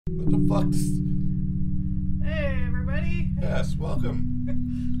What the fuck's... Hey, everybody. Yes, welcome.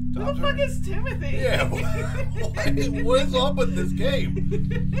 Who the fuck is Timothy? Yeah, what is up with this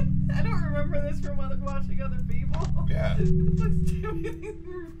game? I don't remember this from watching other people. Yeah. Who the fuck's Timothy?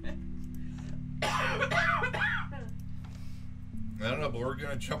 I don't know, but we're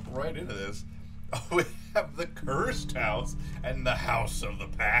gonna jump right into this. We have the cursed house and the house of the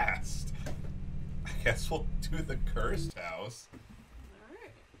past. I guess we'll do the cursed house.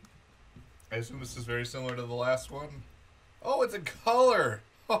 Alright. I assume this is very similar to the last one. Oh, it's a color!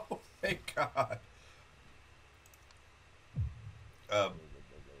 Oh, thank God.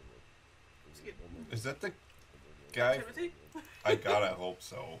 Is that the guy? Timothy? I gotta hope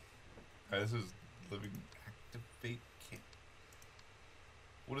so. This is living activate kit.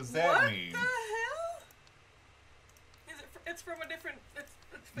 What does that mean? What the hell? Is it? It's from a different. It's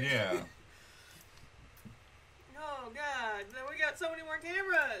Yeah. Oh God! Then we got so many more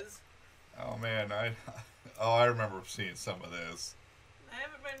cameras. Oh man, I remember seeing some of this. I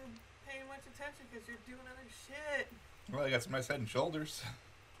haven't been paying much attention because you're doing other shit. Well, I got some nice head and shoulders.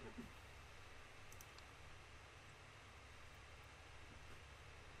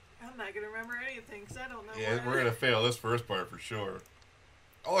 I'm not gonna remember anything because I don't know. Yeah, we're gonna fail this first part for sure.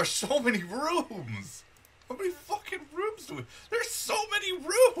 Oh, there's so many rooms. How many fucking rooms do we? There's so many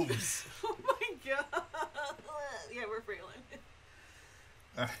rooms. Oh my God! Yeah, we're failing.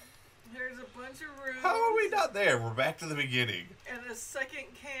 There's a bunch of rooms. How are we not there? We're back to the beginning. And a second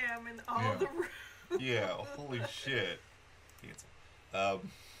cam in all the rooms. Yeah, holy shit. We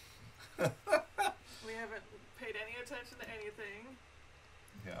haven't paid any attention to anything.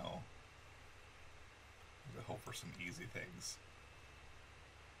 No. I hope for some easy things.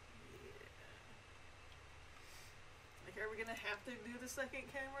 Yeah. Like, are we gonna have to do the second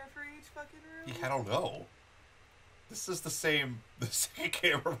camera for each fucking room? Yeah, I don't know. This is the same. The second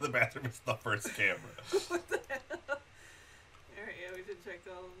camera for the bathroom is the first camera. What the hell? Alright, yeah, we should check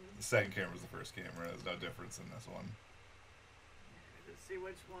all of them. The second camera is the first camera. There's no difference in this one. Alright, let's see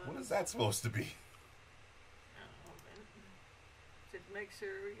which one. What is that supposed to be? Oh, man. Should make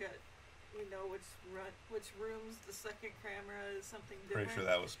sure we know which rooms the second camera is something different. Pretty sure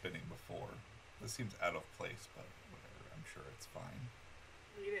that was spinning before. This seems out of place, but whatever. I'm sure it's fine.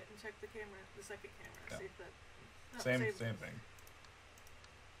 Read it and check the camera, the second camera. Yeah. See if that. No, Same thing. Same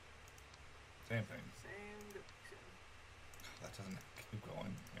Thing. Same direction. That doesn't keep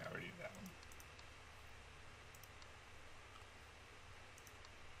going. Yeah, I already did that one.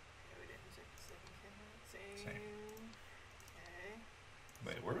 Yeah, we didn't check the second camera. Same. Okay.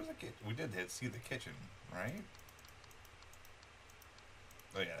 Wait, where was the kitchen? We did see the kitchen, right?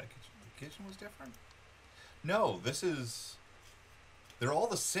 Oh yeah, the kitchen. The kitchen was different? No, this is... They're all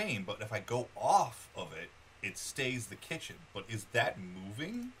the same, but if I go off of it, it stays the kitchen. But is that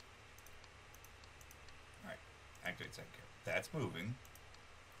moving? Alright, activate second camera. That's moving.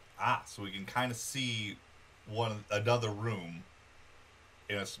 Ah, so we can kind of see another room.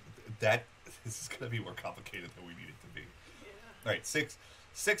 This is going to be more complicated than we need it to be. Yeah. Alright,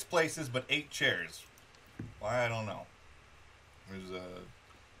 six places, but 8 chairs. Why, I don't know. There's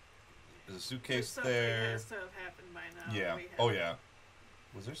a suitcase Something there. has to have happened by now. Yeah. We Oh, haven't. yeah.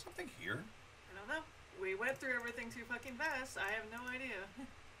 Was there something here? I don't know. We went through everything too fucking fast. I have no idea.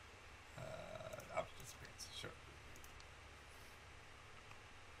 Object experience, sure.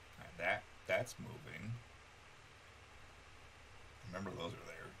 Alright, that's moving. Remember, those are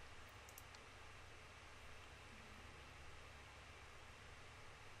there.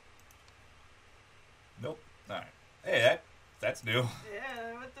 Nope. Alright. Hey, that's new.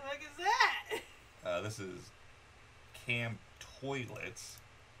 Yeah, what the fuck is that? This is cam toilets.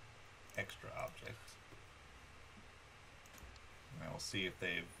 Extra object. And we'll see if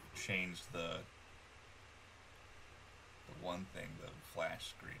they've changed the one thing, the flash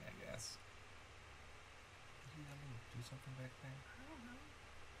screen, I guess. Did you have to do something back there? I don't know.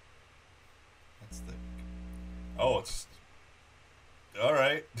 That's the... Oh, it's...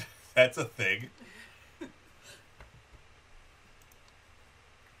 Alright. That's a thing.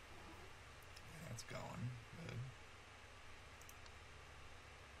 That's going. Good.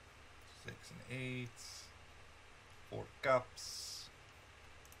 6 and 8. 4 cups.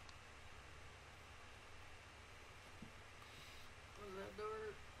 Was that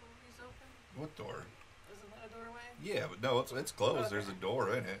door always open? What door? Isn't that a doorway? Yeah, but no, it's closed. Okay. There's a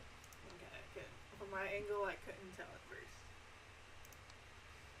door in it. Okay. From my angle, I couldn't tell at first.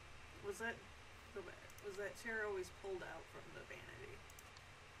 Was that chair always pulled out from the vanity?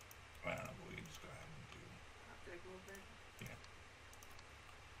 I don't know, but we can just go ahead and do... Object movement? Yeah.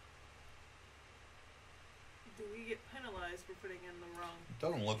 Do we get penalized for putting in the wrong? It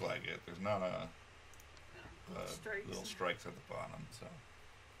doesn't look like it. There's not a Strikes. little strikes at the bottom, so.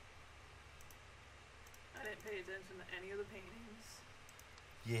 I didn't pay attention to any of the paintings.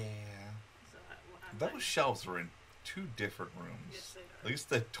 Yeah. So I'm Those like, shelves are in two different rooms. yes, they At are. least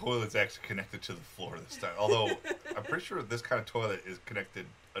the toilet's actually connected to the floor this time. Although, I'm pretty sure this kind of toilet is connected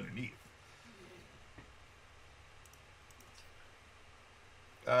underneath.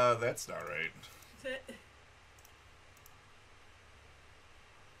 That's not right. Yeah.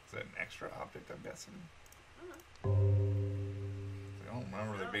 Is that an extra object, I'm guessing? I don't know. I don't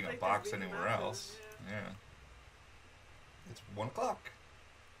remember I there don't being a think box there being anywhere boxes, else. Yeah. It's 1 o'clock.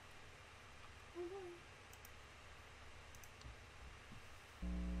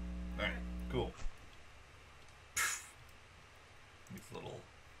 Alright, cool. Makes a little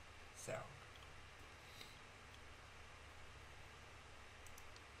sound.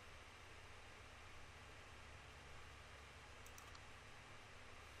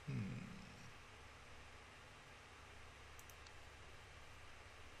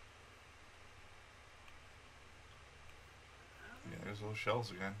 Yeah, there's those shelves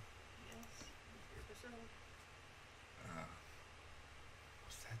again. Yes. Here's the show.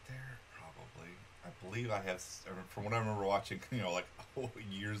 Was that there? Probably. I believe I have, from what I remember watching, like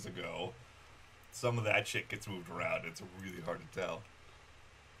years ago, some of that shit gets moved around. It's really hard to tell.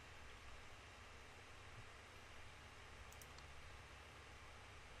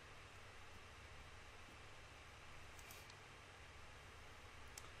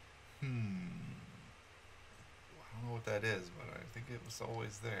 I don't know what that is, but I think it was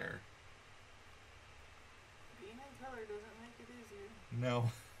always there. Being in color doesn't make it easier. No,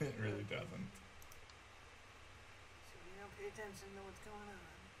 it really doesn't. So you don't pay attention to what's going on.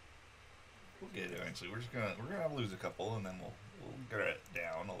 We'll get it eventually. We're gonna lose a couple, and then we'll get it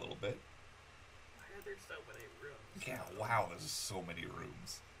down a little bit. Why are there so many rooms? Yeah, wow, there's so many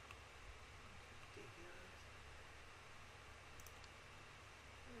rooms. Ridiculous.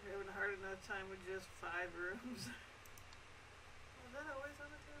 We're having a hard enough time with just 5 rooms. Was that always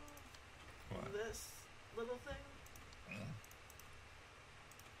on the table? What? This little thing?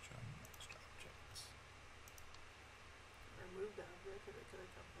 Show me extra objects. Or moved object, or they could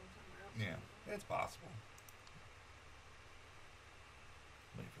have come from somewhere else. Yeah, it's possible.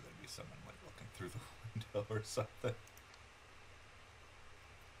 Maybe there'd be someone like looking through the window or something.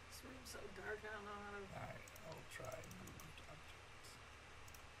 This room's so dark, I don't know how to. Alright, I'll try moved objects.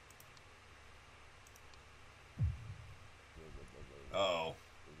 Uh-oh.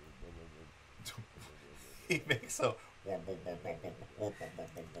 He makes a sound.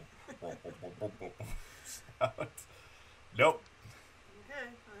 Nope. Okay,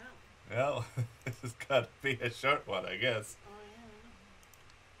 well. Well, this has got to be a short one, I guess. Oh, yeah.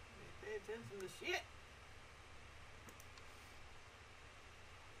 Pay attention to shit.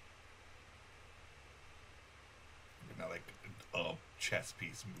 Not like a chess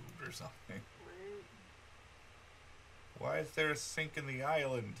piece moved or something. Right. Why is there a sink in the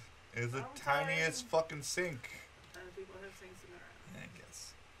island? It's the Sometimes- tiniest fucking sink. Sometimes people have things in their eyes. I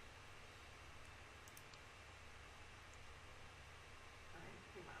guess. I mean,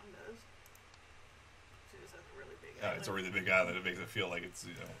 your mom does. She just has a really big Yeah, it's a really big island. It makes it feel like it's,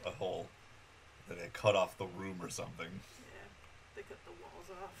 a hole that they cut off the room or something. Yeah. They cut the walls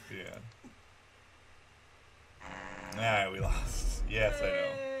off. Yeah. Alright, we lost. Yes, I know.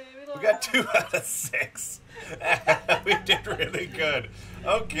 Yay, We got 2 out of 6. We did really good.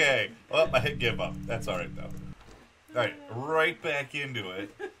 Okay. Well, I hit give up. That's alright, though. Alright, right back into it.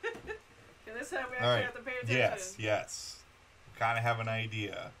 And this time we actually Alright. have to pay attention. Yes. Kind of have an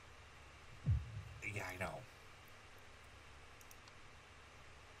idea. Yeah, I know.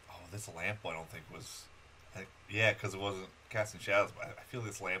 Oh, this lamp I don't think was... yeah, because it wasn't casting shadows, but I feel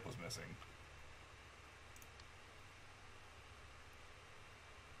this lamp was missing.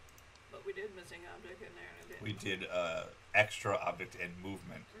 But we did missing object in there, and it We didn't. did extra object and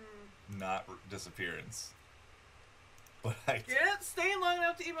movement, not disappearance. But I... You're not staying long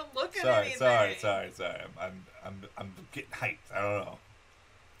enough to even look at Sorry. anything. I'm getting hyped. I don't know.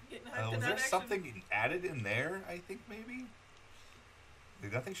 Getting hyped Was in there that something added in there? I think maybe.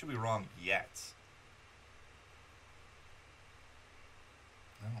 Nothing should be wrong yet.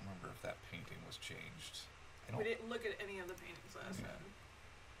 I don't remember if that painting was changed. I We don't. didn't look at any of the paintings last Yeah. time.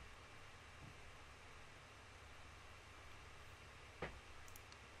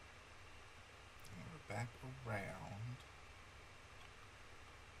 We're back around.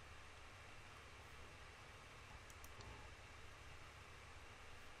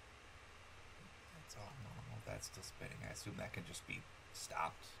 That's all normal. That's still spinning. I assume that can just be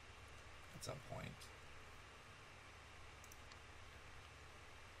stopped at some point.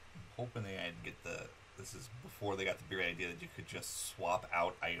 hoping they had get the. This is before they got the big idea that you could just swap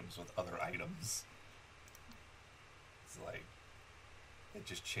out items with other items. It's like it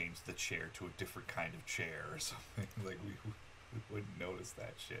just changed the chair to a different kind of chair or something. Like we wouldn't notice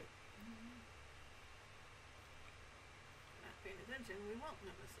that shit. Not paying attention, we won't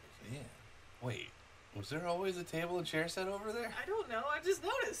notice that shit. Yeah. Wait, was there always a table and chair set over there? I don't know. I just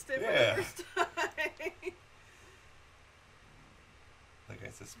noticed it for Yeah. the first time. Like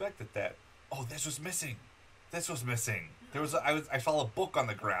I suspected that. Oh, this was missing. This was missing. There was I saw a book on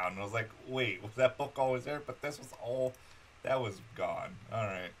the ground and I was like, wait, was that book always there? But this was all that was gone. All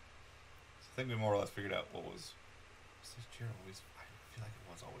right. So I think we more or less figured out what was this chair always. I feel like it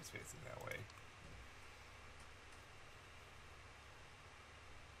was always facing that way.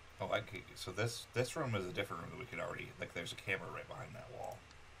 Oh, okay. So this room is a different room that we could already like. There's a camera right behind that wall,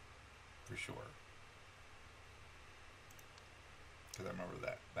 for sure. Because I remember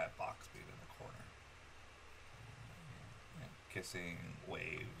that box being in the corner. Yeah, kissing,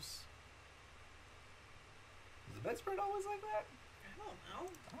 waves. Is the bedspread always like that? I don't know.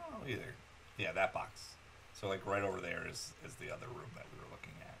 I don't know either. Yeah, that box. So like right over there is the other room that we were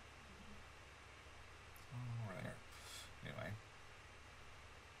looking at. Oh, over there. Anyway.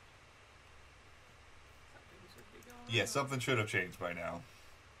 Something should be going Yeah, on. something should have changed by now.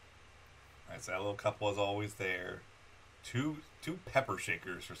 Alright, so that little cup was always there. Two pepper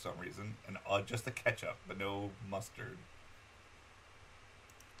shakers for some reason, and just the ketchup, but no mustard.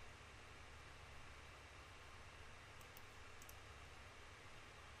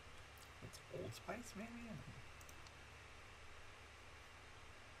 It's Old Spice, maybe?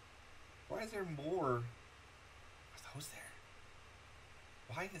 Why is there more? Are those there?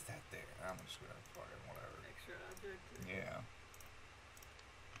 Why is that there? I'm just gonna fucking whatever. Extra object. Yeah.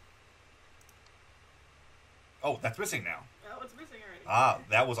 Oh, that's missing now. Oh, it's missing already. Ah,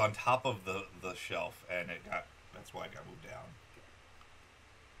 that was on top of the shelf, and that's why it got moved down.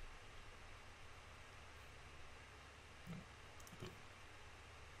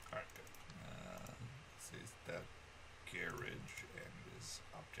 Alright, good. This is the garage and his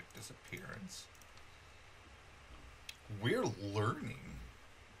object disappearance. We're learning.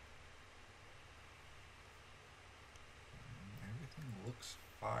 Everything looks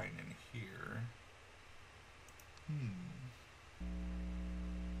fine in here.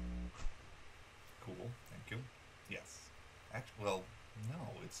 Cool, thank you. Yes. Actually, well, no,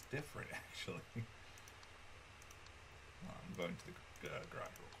 it's different, actually. I'm going to the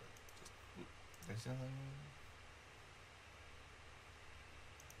garage real quick. Just,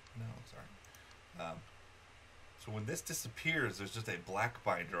 no, sorry. So when this disappears, there's just a black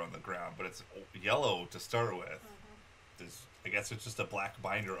binder on the ground, but it's yellow to start with. There's, I guess it's just a black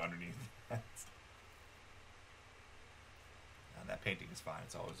binder underneath that. And that painting is fine.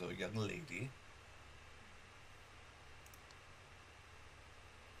 It's always a young lady.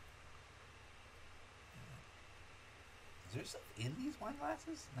 Is there stuff in these wine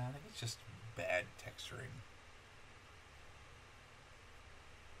glasses? No, I think it's just bad texturing.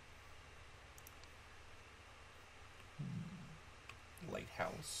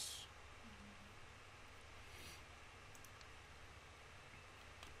 Lighthouse.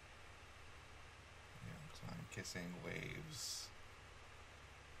 Yeah, so I'm kissing waves.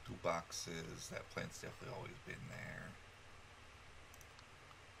 2 boxes. That plant's definitely always been there.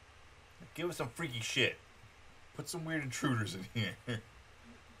 Give us some freaky shit. Put some weird intruders in here. That's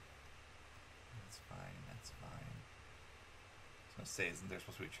fine, that's fine. I was gonna say, isn't there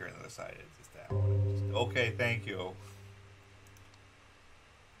supposed to be a chair on the other side? It's just that one. Just, okay, thank you.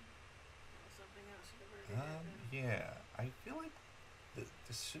 Something else should have already happened. Yeah. I feel like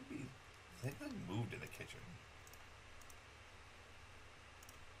this should be... They've been moved in the kitchen.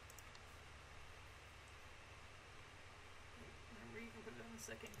 Remember, you can put it on the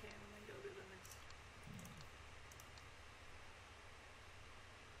second cam and then go to the next.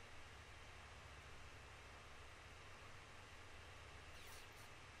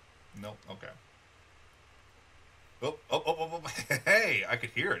 Nope, okay. Oh. Hey, I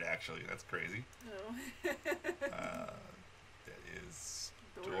could hear it, actually. That's crazy. No. That is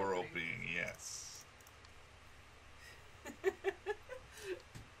Door door opening. opening, yes. What's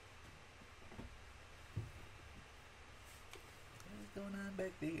going on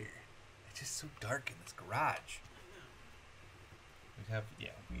back there? It's just so dark in this garage.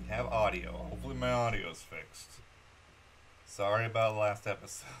 We have audio. Hopefully my audio's fixed. Sorry about the last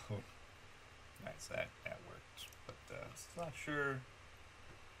episode. Nice, that worked. But still not sure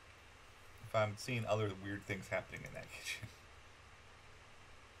if I'm seeing other weird things happening in that kitchen.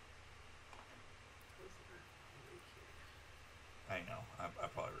 I know. I'll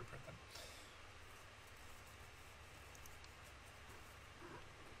probably reprint them.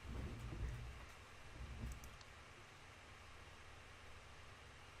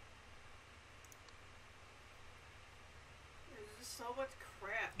 much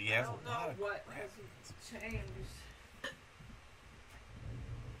crap. He has I don't a lot know of what crap. has changed. This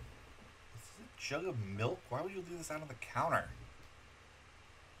is a jug of milk? Why would you leave this out on the counter?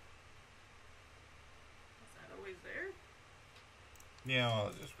 Is that always there? Yeah, I'll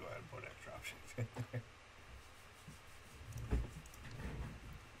just go ahead and put extra options in there.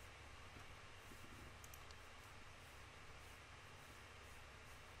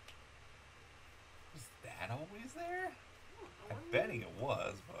 Was that always there? I'm betting it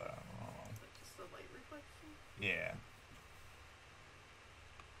was, but I don't know. Is that just a light reflection? Yeah.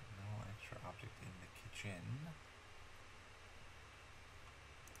 No extra object in the kitchen.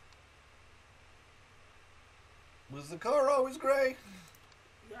 Was the color always gray?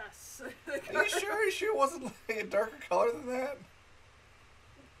 Yes. Are you sure? Are you sure it wasn't like a darker color than that?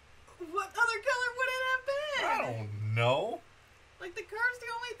 What other color would it have been? I don't know. Like, the car's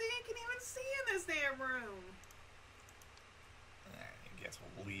the only thing I can even see in this damn room. I guess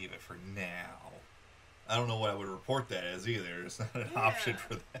we'll leave it for now. I don't know what I would report that as either. It's not an Yeah. option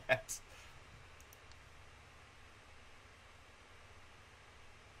for that.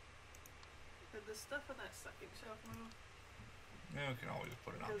 Did the stuff on that second shelf move? Yeah, we can always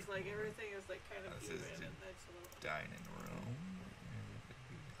put an Because, object like, movement. everything is, like, kind of This even, is the and that's a little... dining room.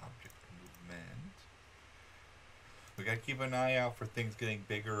 Object movement. We gotta keep an eye out for things getting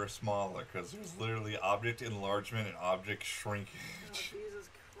bigger or smaller, because there's literally object enlargement and object Oh, shrinkage. Jesus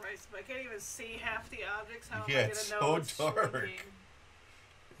Christ. If I can't even see half the objects, how Yeah, am I it's going to know so it's dark. shrinking?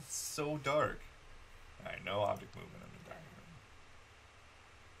 It's so dark. Alright, no object movement in the dining room.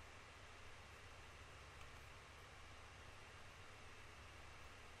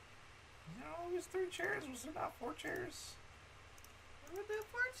 You know, it was 3 chairs. Was there not 4 chairs? Where would that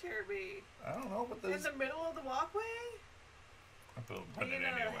far chair be? I don't know, but In there's... the middle of the walkway? I'm putting it Being in a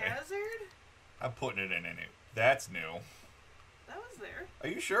anyway. hazard? I'm putting it in anyway. That's new. That was there. Are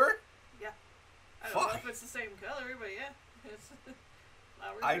you sure? Yeah. I don't know Fuck. if it's the same color, but yeah. It's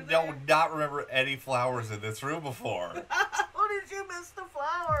flowers I are do there. not remember any flowers in this room before. How did you miss the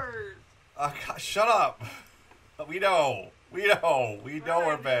flowers? God, shut up. We know. We know. We know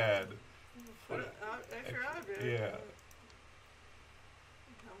we're Right. bad. Put it out extra object. Yeah.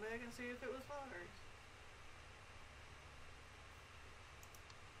 Come back and see if it was flowers.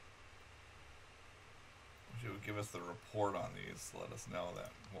 She would give us the report on these to let us know that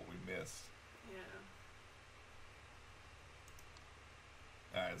what we missed. Yeah.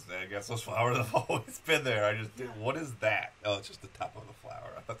 Alright, so I guess those flowers have always been there. I just did. What is that? Oh, it's just the top of the flower.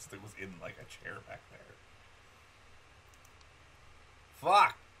 I thought it was in like a chair back there.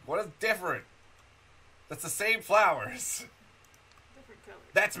 Fuck! What is different? That's the same flowers. Different colors.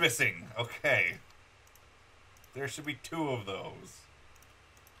 That's missing. Okay. There should be 2 of those.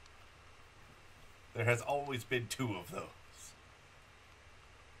 There has always been 2 of those.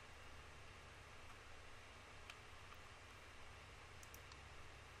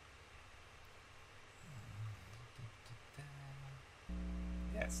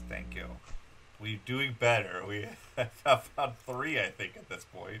 Yes, thank you. We're doing better. We have found 3, I think, at this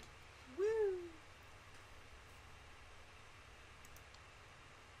point. Woo!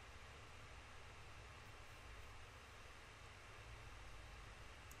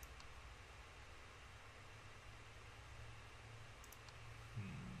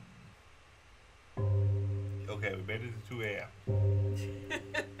 Okay, we made it to 2 a.m.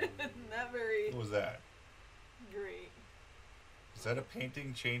 Not very What was that? great. Is that a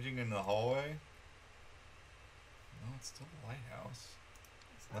painting changing in the hallway? No, it's still the lighthouse.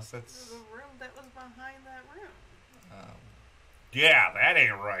 Unless that's... The room that was behind that room. Yeah, that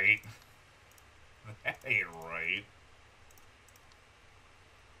ain't right. That ain't right.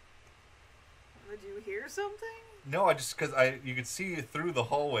 Did you hear something? No, I just because you could see through the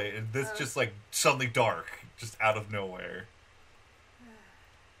hallway, and this Oh. just like suddenly dark, just out of nowhere.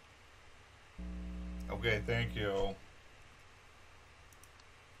 Okay, thank you.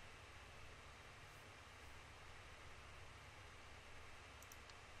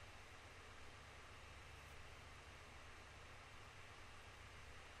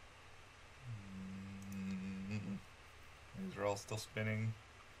 These are all still spinning.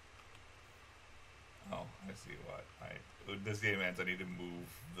 Oh, I see what. When this game ends, I need to move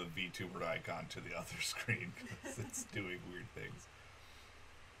the VTuber icon to the other screen because it's doing weird things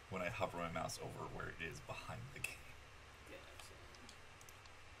when I hover my mouse over where it is behind the game. Gotcha.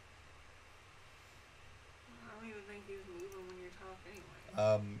 I don't even think he's moving when you're talking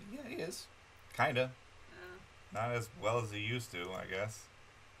anyway. Yeah, he is. Kinda. Not as well as he used to, I guess.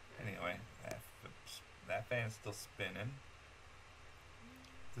 Anyway, that fan's still spinning.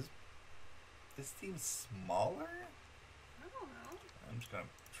 This seems smaller? I don't know. just gonna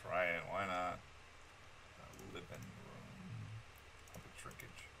try it. Why not? Living room. Public shrinkage.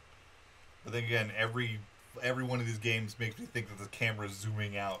 But then again, every one of these games makes me think that the camera's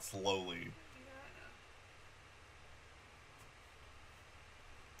zooming out slowly.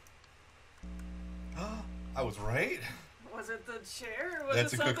 I was right. Was it the chair or was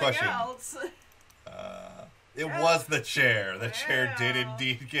That's it a good something question. else? It was the chair. The chair did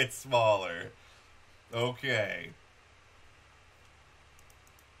indeed get smaller. Okay.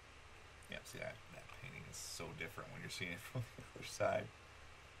 Yeah, see that painting is so different when you're seeing it from the other side.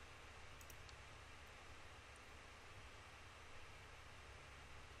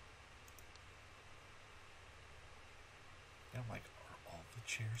 And I'm like, are all the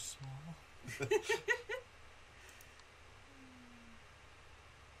chairs small? Why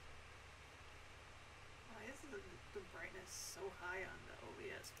is the brightness so high on the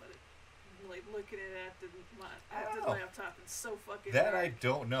OBS, but like looking at the laptop, it's so fucking That dark. I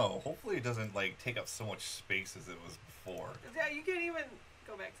don't know. Hopefully it doesn't like take up so much space as it was before. Yeah, you can't even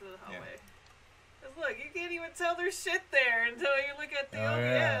go back to the hallway. Cause look, you can't even tell there's shit there until you look at the OBS.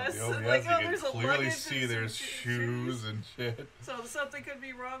 Yeah, the OBS like, you oh, can there's a clearly luggage see and there's some shoes and shit. So something could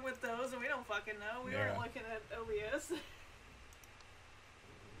be wrong with those, and we don't fucking know. We weren't looking at OBS.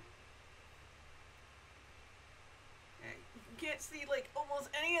 You can't see like almost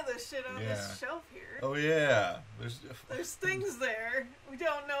any of this shit on this shelf here. Oh yeah, There's things there. We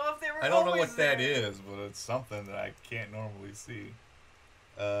don't know if they were. I don't know always what there. that is, but it's something that I can't normally see.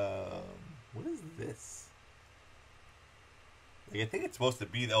 What is this? Like, I think it's supposed to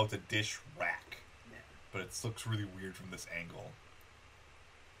be it's a dish rack, but it looks really weird from this angle.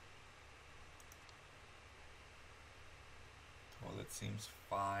 Well, that seems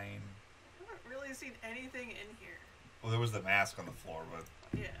fine. I haven't really seen anything in here. Well, there was the mask on the floor, but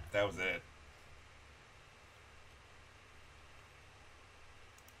that was it.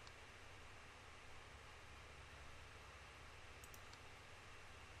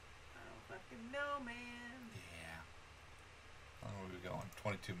 I don't fucking know, man. Yeah. How long are we going?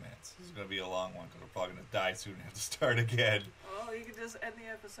 22 minutes. This is going to be a long one because we're probably going to die soon and have to start again. Well, you can just end the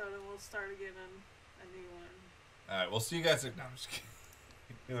episode and we'll start again on a new one. Alright, we'll see you guys. No, I'm just kidding.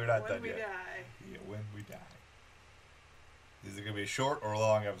 We're not done yet. When we die. Yeah, when we die. Is it going to be a short or a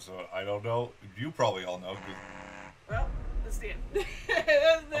long episode? I don't know. You probably all know. Well, that's the end.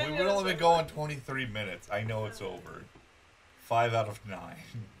 We've only been going 23 minutes. I know it's over. 5 out of 9.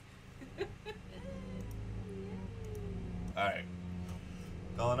 Alright.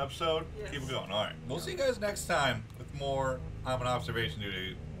 Call an episode? Yes. Keep it going. Alright. We'll see you guys next time with more I'm an Observation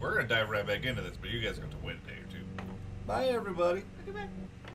Duty. We're going to dive right back into this, but you guys are going to wait a day or two. Bye, everybody. Goodbye.